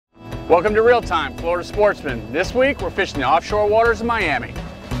Welcome to Real Time, Florida Sportsman. This week, we're fishing the offshore waters of Miami.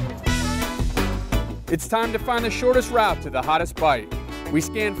 It's time to find the shortest route to the hottest bite. We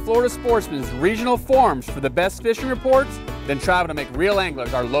scan Florida Sportsman's regional forums for the best fishing reports, then travel to make real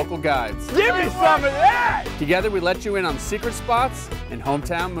anglers our local guides. Give me some of that! Together, we let you in on secret spots and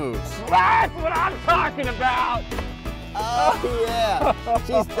hometown moves. That's what I'm talking about! Oh yeah,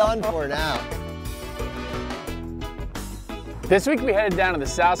 she's done for now. This week we headed down to the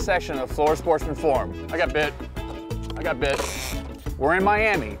south section of the Florida Sportsman Forum. I got bit. We're in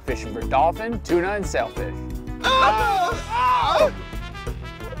Miami fishing for dolphin, tuna, and sailfish. Oh!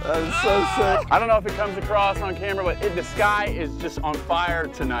 That is so sick. I don't know if it comes across on camera, but the sky is just on fire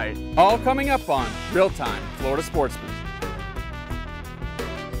tonight. All coming up on Real Time, Florida Sportsman.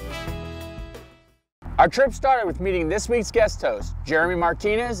 Our trip started with meeting this week's guest host, Jeremy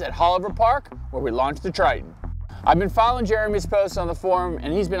Martinez at Oliver Park, where we launched the Triton. I've been following Jeremy's posts on the forum,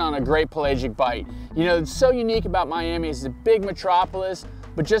 and he's been on a great pelagic bite. You know, it's so unique about Miami. It's a big metropolis,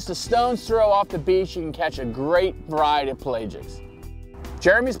 but just a stone's throw off the beach, you can catch a great variety of pelagics.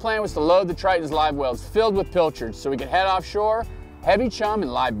 Jeremy's plan was to load the Triton's live wells filled with pilchards so we could head offshore, heavy chum,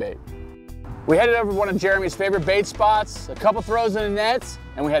 and live bait. We headed over to one of Jeremy's favorite bait spots, a couple throws in the nets,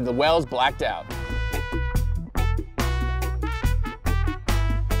 and we had the wells blacked out.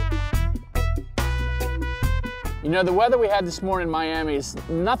 You know, the weather we had this morning in Miami is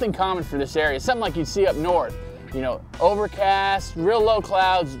nothing common for this area. It's something like you'd see up north. You know, overcast, real low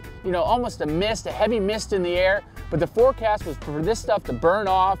clouds, you know, almost a mist, a heavy mist in the air. But the forecast was for this stuff to burn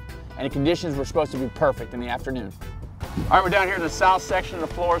off, and the conditions were supposed to be perfect in the afternoon. All right, we're down here in the south section of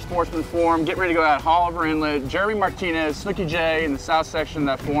the Florida Sportsman Forum, getting ready to go out Oliver Inlet. Jeremy Martinez, SnookyJ in the south section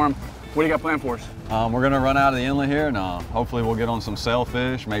of that forum. What do you got planned for us? We're gonna run out of the inlet here, and hopefully we'll get on some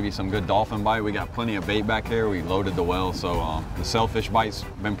sailfish, maybe some good dolphin bite. We got plenty of bait back here. We loaded the well, so the sailfish bite's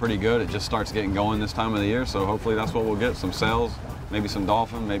been pretty good. It just starts getting going this time of the year, so hopefully that's what we'll get. Some sails, maybe some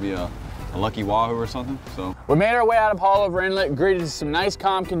dolphin, maybe a lucky wahoo or something. So we made our way out of Oliver Inlet, greeted some nice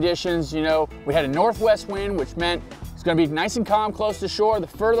calm conditions. You know, we had a northwest wind, which meant it's gonna be nice and calm close to shore. The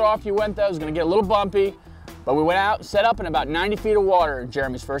further off you went though, it was gonna get a little bumpy, but we went out, set up in about 90 feet of water in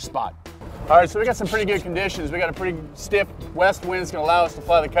Jeremy's first spot. All right, so we got some pretty good conditions. We got a pretty stiff west wind that's gonna allow us to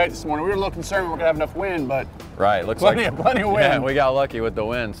fly the kite this morning. We were a little concerned we weren't gonna have enough wind, but right, looks plenty of wind. Yeah, we got lucky with the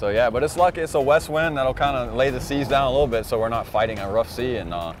wind, so yeah, but it's lucky. It's a west wind that'll kind of lay the seas down a little bit, so we're not fighting a rough sea,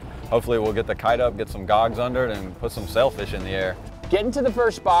 and hopefully we'll get the kite up, get some Gozdz under it, and put some sailfish in the air. Getting to the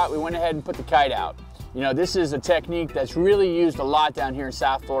first spot, we went ahead and put the kite out. You know, this is a technique that's really used a lot down here in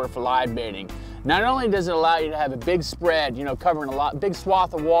South Florida for live baiting. Not only does it allow you to have a big spread, you know, covering a big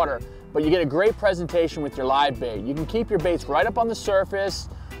swath of water, but you get a great presentation with your live bait. You can keep your baits right up on the surface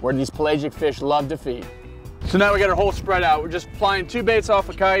where these pelagic fish love to feed. So now we got our whole spread out. We're just flying 2 baits off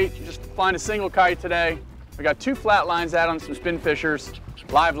a kite, just flying a single kite today. We got 2 flat lines out on some spin fishers,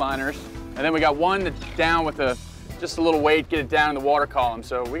 live liners, and then we got one that's down with just a little weight, get it down in the water column.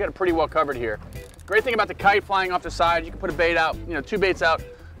 So we got it pretty well covered here. Great thing about the kite flying off the side, you can put a bait out, you know, 2 baits out,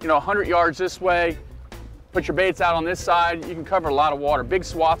 you know, 100 yards this way, put your baits out on this side, you can cover a lot of water, big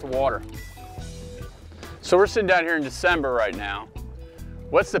swath of water. So we're sitting down here in December right now.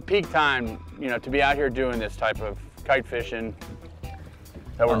 What's the peak time, you know, to be out here doing this type of kite fishing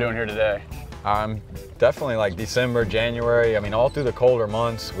that we're doing here today? Definitely like December, January. I mean, all through the colder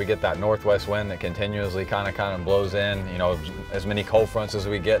months, we get that northwest wind that continuously kind of blows in. You know, as many cold fronts as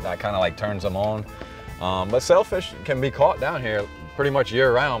we get, that kind of like turns them on. But sailfish can be caught down here pretty much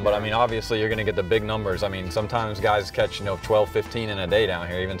year round, but I mean, obviously you're gonna get the big numbers. I mean, sometimes guys catch, you know, 12, 15 in a day down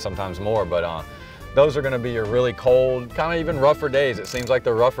here, even sometimes more, but those are gonna be your really cold, kind of even rougher days. It seems like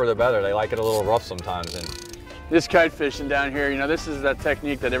the rougher the better. They like it a little rough sometimes. And this kite fishing down here, you know, this is that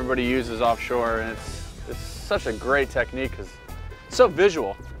technique that everybody uses offshore, and it's such a great technique because it's so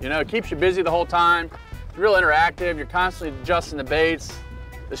visual. You know, it keeps you busy the whole time. It's real interactive. You're constantly adjusting the baits.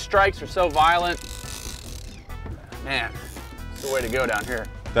 The strikes are so violent. Man, it's the way to go down here.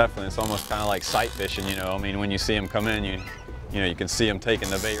 Definitely, it's almost kind of like sight fishing, you know. I mean, when you see them come in, you know, you can see them taking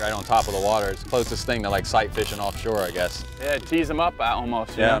the bait right on top of the water. It's the closest thing to like sight fishing offshore, I guess. Yeah, tease them up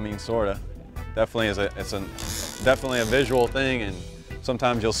almost. Yeah, know? I mean, sort of. Definitely definitely a visual thing, and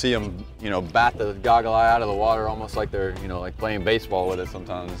sometimes you'll see them, you know, bat the goggle eye out of the water almost like they're, you know, like playing baseball with it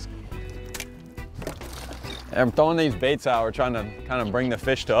sometimes. I'm throwing these baits out. We're trying to kind of bring the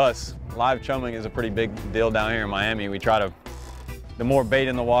fish to us. Live chumming is a pretty big deal down here in Miami. We try to, the more bait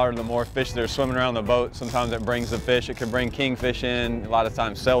in the water, the more fish that are swimming around the boat. Sometimes it brings the fish. It can bring kingfish in. A lot of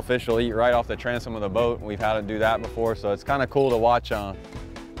times sailfish will eat right off the transom of the boat. We've had to do that before, so it's kind of cool to watch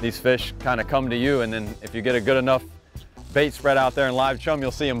these fish kind of come to you, and then if you get a good enough bait spread out there in live chum,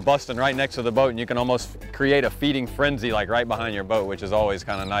 you'll see them busting right next to the boat, and you can almost create a feeding frenzy like right behind your boat, which is always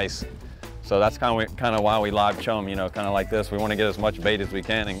kind of nice. So that's kind of why we live chum, you know, kind of like this. We want to get as much bait as we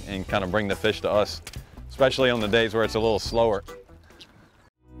can and kind of bring the fish to us, especially on the days where it's a little slower.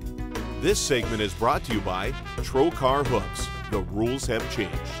 This segment is brought to you by Trocar Hooks. The rules have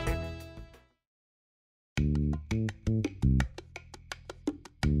changed.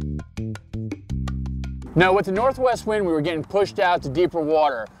 Now with the northwest wind, we were getting pushed out to deeper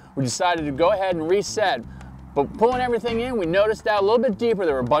water. We decided to go ahead and reset, but pulling everything in, we noticed out a little bit deeper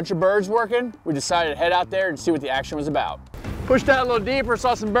there were a bunch of birds working. We decided to head out there and see what the action was about. Pushed out a little deeper,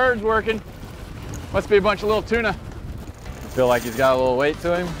 saw some birds working. Must be a bunch of little tuna. Feel like he's got a little weight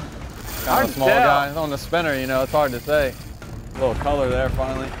to him. Kind of a small guy on the spinner, you know, it's hard to say. A little color there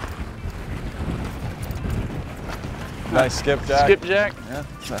finally. Nice skipjack. Skipjack. Yeah,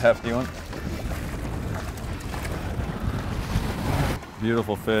 it's a hefty one.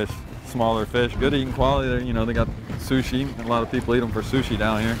 Beautiful fish, smaller fish, good eating quality. They're, you know, they got sushi. A lot of people eat them for sushi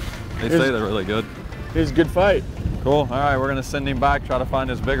down here. They say they're really good. Here's a good fight. Cool. All right, we're gonna send him back, try to find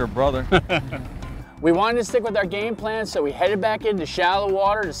his bigger brother. We wanted to stick with our game plan, so we headed back into shallow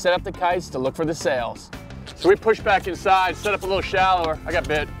water to set up the kites to look for the sails. So we pushed back inside, set up a little shallower. I got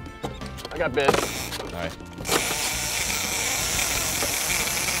bit. I got bit. All right.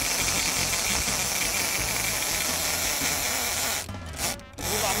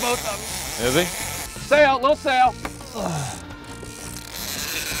 Both of them. Is he? Sail, little sail.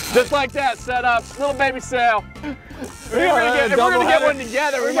 Just like that, set up, little baby sail. If we're gonna get one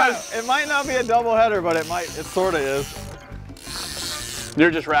together, it might not be a double header, but it sort of is.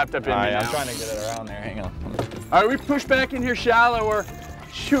 You're just wrapped up in me All right, now. I'm trying to get it around there, hang on. All right, we pushed back in here shallower.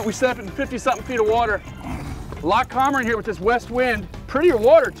 Shoot, we set up in 50-something feet of water. A lot calmer in here with this west wind. Prettier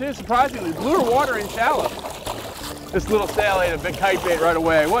water too, surprisingly. Bluer water in shallow. This little sail ate a big kite bait right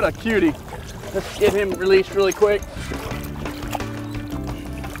away. What a cutie. Let's get him released really quick.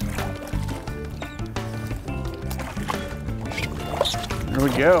 There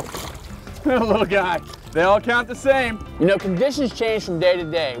we go. Little guy. They all count the same. You know, conditions change from day to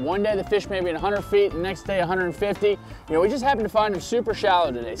day. One day the fish may be at 100 feet, the next day 150. You know, we just happened to find them super shallow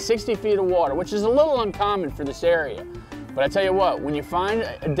today, 60 feet of water, which is a little uncommon for this area. But I tell you what, when you find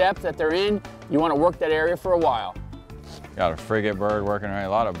a depth that they're in, you want to work that area for a while. Got a frigate bird working right, a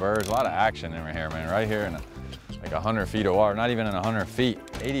lot of birds, a lot of action in here, man. Right here in like 100 feet of water, not even in 100 feet,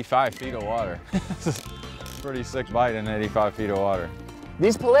 85 feet of water. Pretty sick bite in 85 feet of water.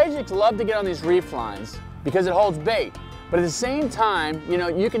 These pelagics love to get on these reef lines because it holds bait. But at the same time, you know,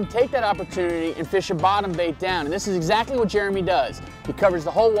 you can take that opportunity and fish a bottom bait down. And this is exactly what Jeremy does. He covers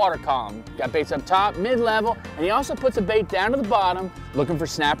the whole water column. Got baits up top, mid-level, and he also puts a bait down to the bottom looking for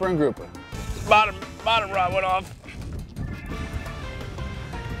snapper and grouper. Bottom rod went off.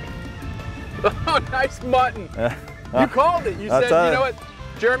 Oh, nice mutton. You called it. You said, you know what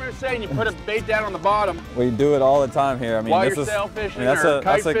Jeremy was saying, you put a bait down on the bottom. We do it all the time here. I mean, while this you're is sail fishing I mean, or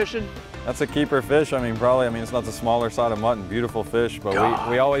kite fishing. That's a keeper fish. I mean, probably, I mean, it's not the smaller side of mutton, beautiful fish, but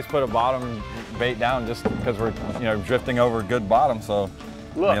we always put a bottom bait down just because we're, you know, drifting over good bottom. So,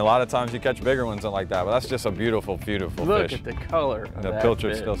 Look. I mean, a lot of times you catch bigger ones than like that, but that's just a beautiful, beautiful fish. Look at the color of The that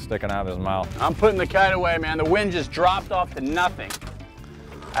pilchard's fish. still sticking out of his mouth. I'm putting the kite away, man. The wind just dropped off to nothing.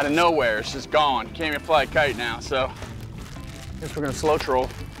 Out of nowhere, it's just gone. Can't even fly a kite now, so I guess we're gonna slow troll.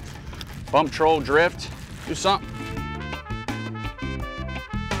 Bump troll, drift, do something.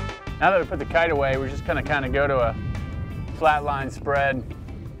 Now that we put the kite away, we're just gonna kind of go to a flat line spread.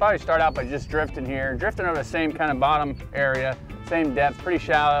 Probably start out by just drifting here. Drifting over the same kind of bottom area, same depth, pretty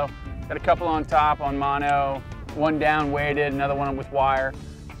shallow. Got a couple on top on mono, one down weighted, another one with wire.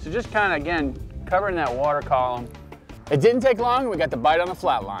 So just kind of, again, covering that water column. It didn't take long and we got the bite on the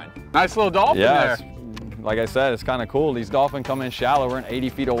flat line. Nice little dolphin there. Like I said, it's kind of cool. These dolphin come in shallow. We're in 80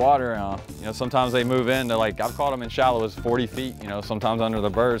 feet of water. You know, sometimes they move in. They're like, I've caught them in shallow as 40 feet, you know, sometimes under the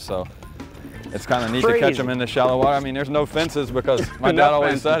birds. So it's kind of neat to catch them in the shallow water. I mean, there's no fences because my dad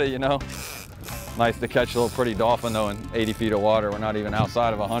always said it, you know. Nice to catch a little pretty dolphin though in 80 feet of water. We're not even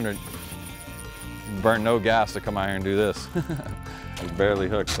outside of 100. Burn no gas to come out here and do this. He's barely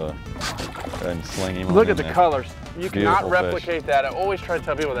hooked, so go ahead and sling him. Look at the colors. You Beautiful cannot replicate that. I always try to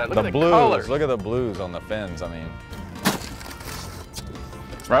tell people that. Look at the blues. colors. Look at the blues on the fins. I mean,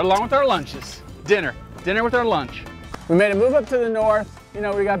 right along with our lunches. Dinner with our lunch. We made a move up to the north. You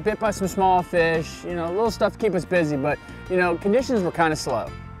know, we got bit by some small fish, you know, little stuff to keep us busy, but, you know, conditions were kind of slow.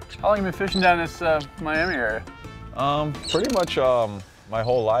 How long have you been fishing down this Miami area? Pretty much my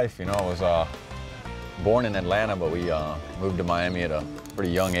whole life, you know. I was born in Atlanta, but we moved to Miami at a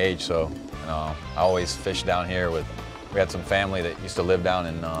pretty young age, so I always fished down here with We had some family that used to live down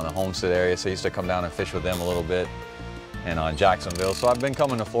in the Homestead area, so I used to come down and fish with them a little bit in Jacksonville. So I've been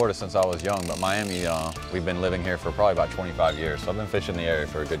coming to Florida since I was young, but Miami, we've been living here for probably about 25 years. So I've been fishing the area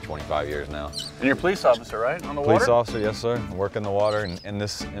for a good 25 years now. And you're a police officer, right? On the water? Police officer, yes sir. I work in the water in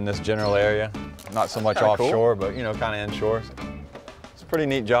this general area. Not so much offshore, but you know, kind of inshore. It's a pretty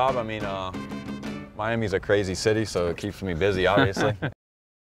neat job. I mean, Miami's a crazy city, so it keeps me busy, obviously.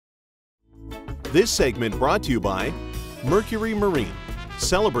 This segment brought to you by Mercury Marine,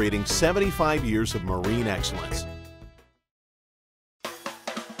 celebrating 75 years of marine excellence.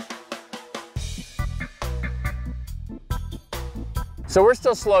 So we're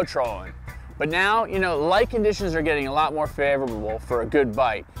still slow trolling, but now, you know, light conditions are getting a lot more favorable for a good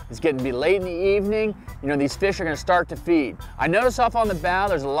bite. It's getting to be late in the evening. You know, these fish are gonna start to feed. I notice off on the bow,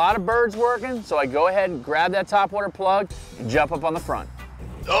 there's a lot of birds working, so I go ahead and grab that topwater plug and jump up on the front.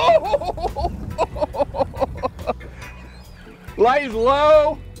 Oh! Light's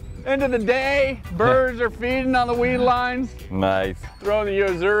low, end of the day. Birds are feeding on the weed lines. Nice. Throwing the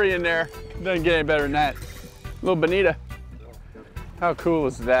Yozuri in there. Doesn't get any better than that. Little bonita. How cool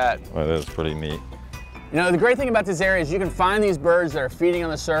is that? Well, that is pretty neat. You know, the great thing about this area is you can find these birds that are feeding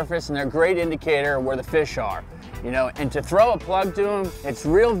on the surface, and they're a great indicator of where the fish are. You know, and to throw a plug to them, it's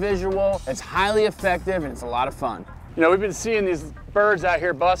real visual, it's highly effective, and it's a lot of fun. You know, we've been seeing these birds out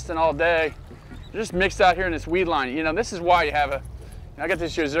here busting all day. They're just mixed out here in this weed line. You know, this is why you have I got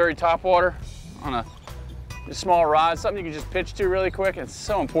this Yozuri topwater on a small rod, something you can just pitch to really quick. It's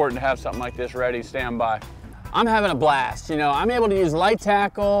so important to have something like this ready, standby. I'm having a blast. You know, I'm able to use light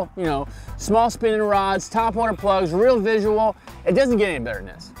tackle, you know, small spinning rods, topwater plugs, real visual. It doesn't get any better than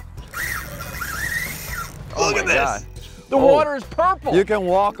this. Look at this. God. The water is purple. You can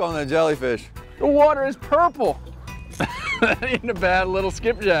walk on the jellyfish. The water is purple. Ain't a bad little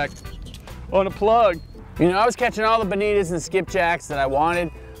skipjack on a plug. You know, I was catching all the bonitas and skipjacks that I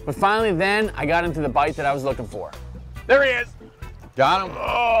wanted, but finally then I got into the bite that I was looking for. There he is. Got him.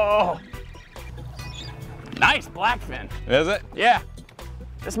 Oh. Nice blackfin. Is it? Yeah.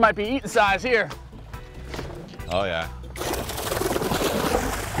 This might be eating size here. Oh yeah.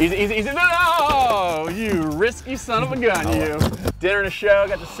 He's oh, you risky son of a gun, you. Dinner and a show,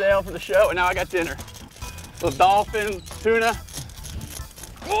 got the sail for the show, and now I got dinner. Little dolphin, tuna.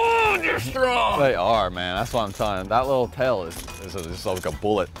 Oh, they're strong. They are, man. That's what I'm telling you. That little tail is just like a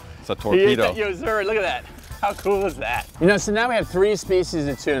bullet. It's a torpedo. He ate that Yozuri, look at that. How cool is that? You know, so now we have 3 species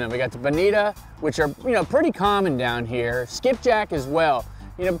of tuna. We got the bonita, which are, you know, pretty common down here. Skipjack as well.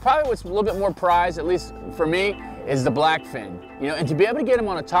 You know, probably what's a little bit more prized, at least for me, is the blackfin. You know, and to be able to get them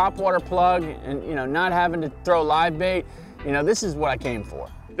on a topwater plug and, you know, not having to throw live bait, you know, this is what I came for.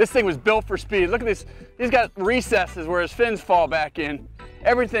 This thing was built for speed. Look at this. He's got recesses where his fins fall back in.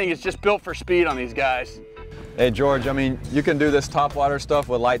 Everything is just built for speed on these guys. Hey George, I mean, you can do this topwater stuff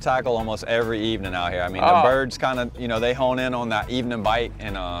with light tackle almost every evening out here. I mean, the birds kind of, you know, they hone in on that evening bite,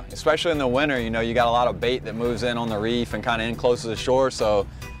 and especially in the winter, you know, you got a lot of bait that moves in on the reef and kind of in close to the shore, so.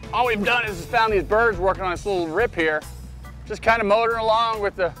 All we've done is found these birds working on this little rip here. Just kind of motoring along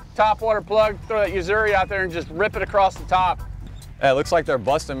with the topwater plug, throw that Yozuri out there and just rip it across the top. Yeah, it looks like they're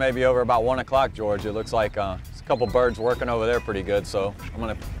busting maybe over about 1 o'clock, George. It looks like there's a couple birds working over there pretty good, so I'm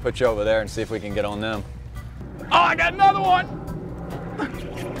gonna put you over there and see if we can get on them. Oh, I got another one!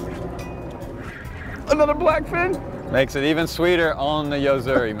 Another blackfin? Makes it even sweeter on the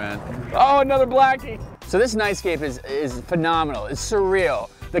Yozuri, man. Oh, another blackie. So this nightscape is phenomenal. It's surreal.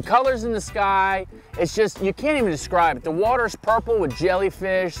 The colors in the sky, it's just, you can't even describe it. The water's purple with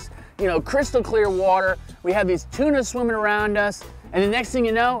jellyfish, you know, crystal clear water. We have these tuna swimming around us, and the next thing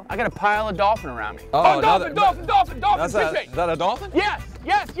you know, I got a pile of dolphin around me. Oh, dolphin, dolphin, dolphin, dolphin, is that a dolphin? Yes,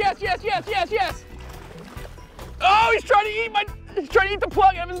 yes, yes, yes, yes, yes, yes. Oh, he's trying to eat the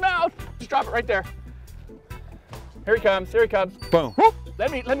plug out of his mouth. Just drop it right there. Here he comes, here he comes. Boom. Whoop.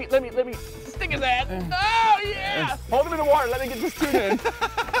 Let me stick his ass. Oh, yeah. Hold him in the water, let me get this tuna in.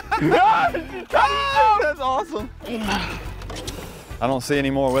 Oh, that's awesome. I don't see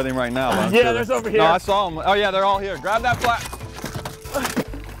any more with him right now. But yeah, there's over here. No, I saw them. Oh yeah, they're all here. Grab that flat.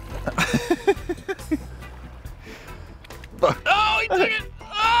 Oh, he took it.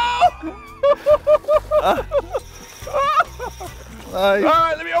 Oh! Nice. All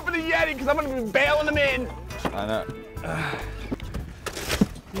right, let me open the Yeti because I'm going to be bailing them in. I know.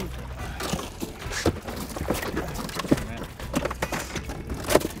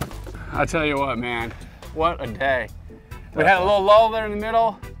 I'll tell you what, man. What a day. We had a little lull there in the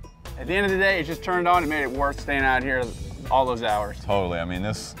middle. At the end of the day, it just turned on and made it worth staying out here all those hours. Totally. I mean,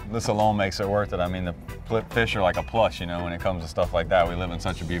 this alone makes it worth it. I mean, the fish are like a plus, you know, when it comes to stuff like that. We live in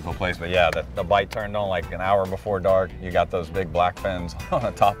such a beautiful place. But yeah, the bite turned on like an hour before dark. You got those big black fins on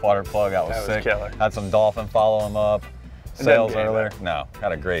a topwater plug. That was sick. Killer. Had some dolphin follow them up. Sails earlier. No,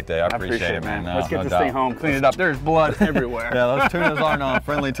 had a great day. I appreciate it, man. Let's get this thing home, clean it up. There's blood everywhere. Yeah, those tunas aren't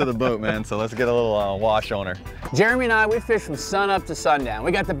friendly to the boat, man. So let's get a little wash on her. Jeremy and I, we fished from sun up to sundown.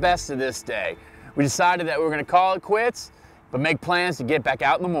 We got the best of this day. We decided that we were going to call it quits, but make plans to get back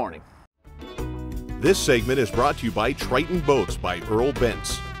out in the morning. This segment is brought to you by Triton Boats by Earl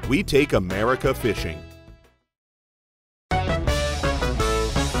Bentz. We take America fishing.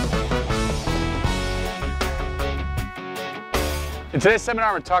 In today's seminar,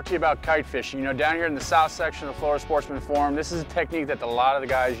 I'm going to talk to you about kite fishing. You know, down here in the south section of the Florida Sportsman Forum, this is a technique that a lot of the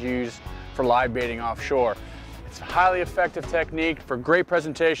guys use for live baiting offshore. It's a highly effective technique for great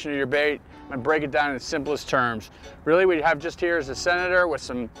presentation of your bait. I'm going to break it down in the simplest terms. Really, what you have just here is a senator with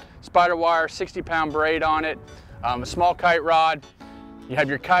some spider wire, 60-pound braid on it, a small kite rod. You have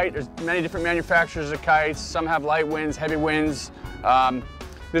your kite. There's many different manufacturers of kites. Some have light winds, heavy winds.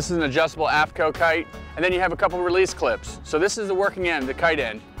 This is an adjustable AFCO kite. And then you have a couple release clips. So this is the working end, the kite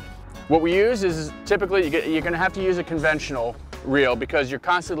end. What we use is typically you're going to have to use a conventional reel because you're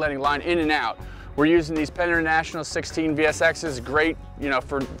constantly letting line in and out. We're using these Penn International 16 VSXs, great, you know,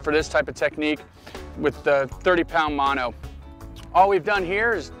 for this type of technique with the 30-pound mono. All we've done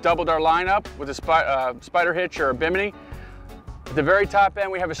here is doubled our line up with a spider hitch or a bimini. At the very top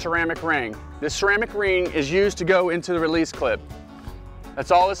end, we have a ceramic ring. This ceramic ring is used to go into the release clip. That's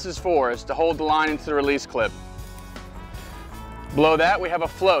all this is for, is to hold the line into the release clip. Below that, we have a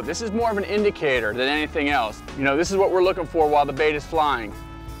float. This is more of an indicator than anything else. You know, this is what we're looking for while the bait is flying.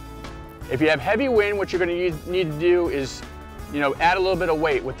 If you have heavy wind, what you're going to need to do is, you know, add a little bit of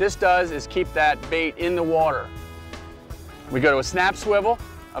weight. What this does is keep that bait in the water. We go to a snap swivel.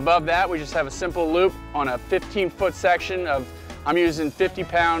 Above that, we just have a simple loop on a 15-foot section of, I'm using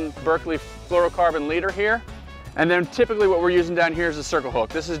 50-pound Berkeley fluorocarbon leader here. And then typically what we're using down here is a circle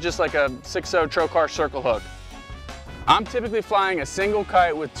hook. This is just like a 6/0 trocar circle hook. I'm typically flying a single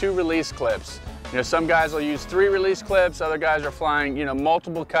kite with 2 release clips. You know, some guys will use 3 release clips, other guys are flying, you know,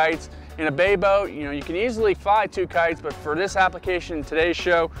 multiple kites. In a bay boat, you know, you can easily fly 2 kites, but for this application in today's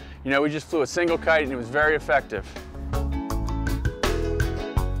show, you know, we just flew a single kite and it was very effective.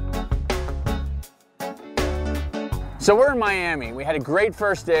 So we're in Miami. We had a great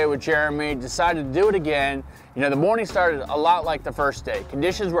first day with Jeremy, decided to do it again. You know, the morning started a lot like the first day.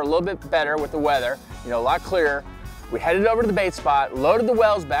 Conditions were a little bit better with the weather, you know, a lot clearer. We headed over to the bait spot, loaded the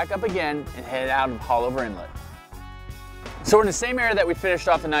wells back up again, and headed out of Haulover Inlet. So we're in the same area that we finished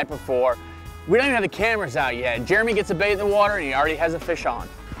off the night before. We don't even have the cameras out yet. Jeremy gets a bait in the water and he already has a fish on.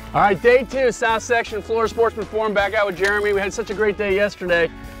 All right, day 2, south section, Florida Sportsman Forum, back out with Jeremy. We had such a great day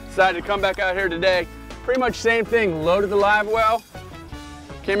yesterday. Decided to come back out here today. Pretty much same thing, loaded the live well.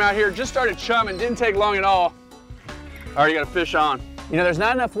 Came out here, just started chumming, didn't take long at all. Already got a fish on. You know, there's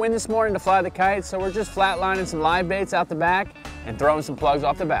not enough wind this morning to fly the kite, so we're just flatlining some live baits out the back and throwing some plugs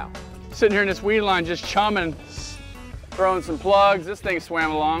off the bow. Sitting here in this weed line, just chumming, throwing some plugs. This thing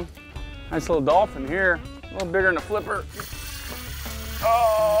swam along. Nice little dolphin here, a little bigger than a flipper.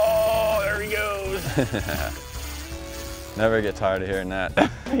 Oh, there he goes. Never get tired of hearing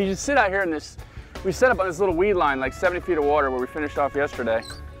that. You just sit out here in this, we set up on this little weed line, like 70 feet of water where we finished off yesterday.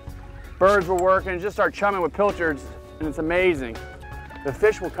 Birds were working, just start chumming with pilchards, and it's amazing. The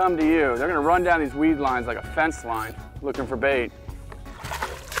fish will come to you. They're gonna run down these weed lines like a fence line, looking for bait.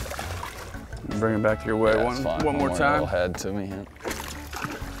 Bring it back to your way one more time. Little head to me. Yeah.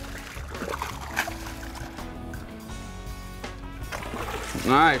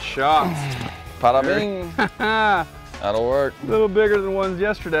 Nice shot. Pada bing. That'll work. A little bigger than the ones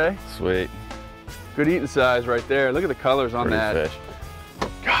yesterday. Sweet. Good eating size right there. Look at the colors on that. Fish.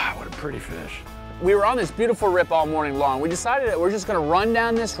 God, what a pretty fish. We were on this beautiful rip all morning long. We decided that we're just gonna run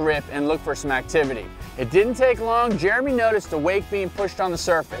down this rip and look for some activity. It didn't take long. Jeremy noticed the wake being pushed on the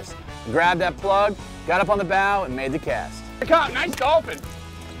surface. He grabbed that plug, got up on the bow, and made the cast. Nice dolphin.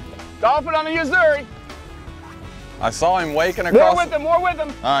 Dolphin on the Missouri. I saw him waking across. More with him, more with him.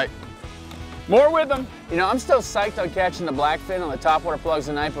 All right. More with him. You know, I'm still psyched on catching the blackfin on the topwater plugs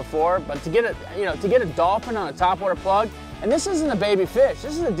the night before, but to get a dolphin on a topwater plug, and this isn't a baby fish,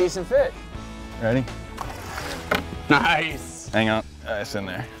 this is a decent fish. Ready? Nice. Hang on, it's in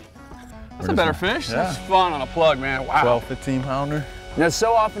there. That's a better fish. Yeah. That's fun on a plug, man. Wow. 12, 15 pounder. You know,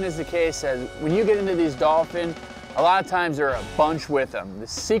 so often is the case that when you get into these dolphin, a lot of times there are a bunch with them. The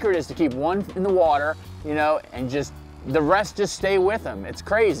secret is to keep one in the water, you know, and just the rest just stay with them. It's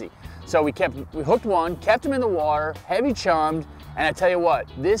crazy. So we hooked one, kept them in the water, heavy chummed, and I tell you what,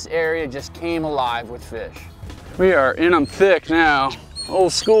 this area just came alive with fish. We are in them thick now.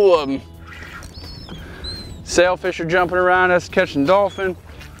 Old school of them. Sailfish are jumping around us, catching dolphin.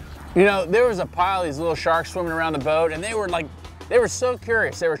 You know, there was a pile of these little sharks swimming around the boat, and they were so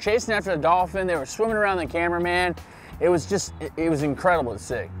curious. They were chasing after the dolphin. They were swimming around the cameraman. It was incredible to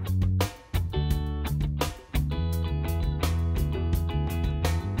see.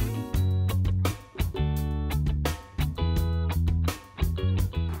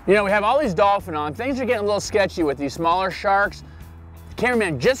 You know, we have all these dolphin on. Things are getting a little sketchy with these smaller sharks. The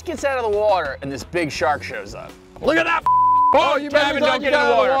cameraman just gets out of the water and this big shark shows up. Look at that! Oh, you better don't get in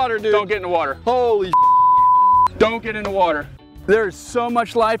the water, dude. Don't get in the water. Holy Don't get in the water. There's so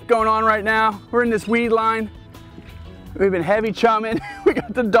much life going on right now. We're in this weed line. We've been heavy chumming. We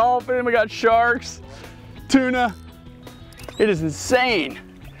got the dolphin, we got sharks, tuna. It is insane.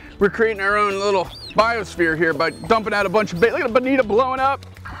 We're creating our own little biosphere here by dumping out a bunch of bait. Look at the bonita blowing up.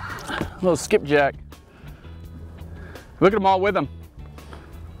 A little skipjack. Look at them all with him.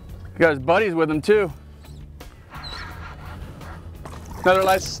 He got his buddies with him too. Another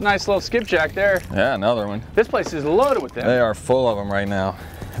nice little skipjack there. Yeah, another one. This place is loaded with them. They are full of them right now.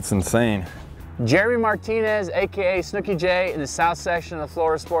 It's insane. Jeremy Martinez, aka snookyj, in the south section of the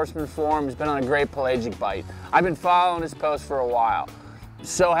Florida Sportsman Forum, has been on a great pelagic bite. I've been following his post for a while.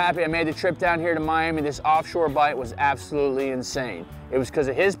 So happy I made the trip down here to Miami. This offshore bite was absolutely insane. It was because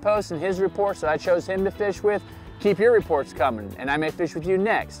of his posts and his reports that I chose him to fish with. Keep your reports coming, and I may fish with you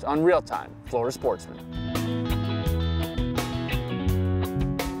next on Real Time Florida Sportsman.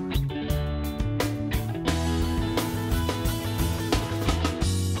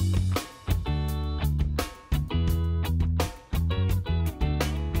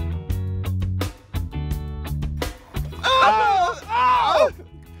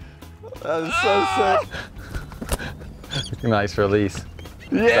 That is so sick. Nice release.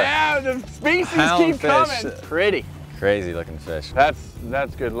 Yeah, the species keep coming. Pretty. Crazy looking fish.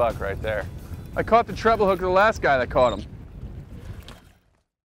 That's good luck right there. I caught the treble hook of the last guy that caught him.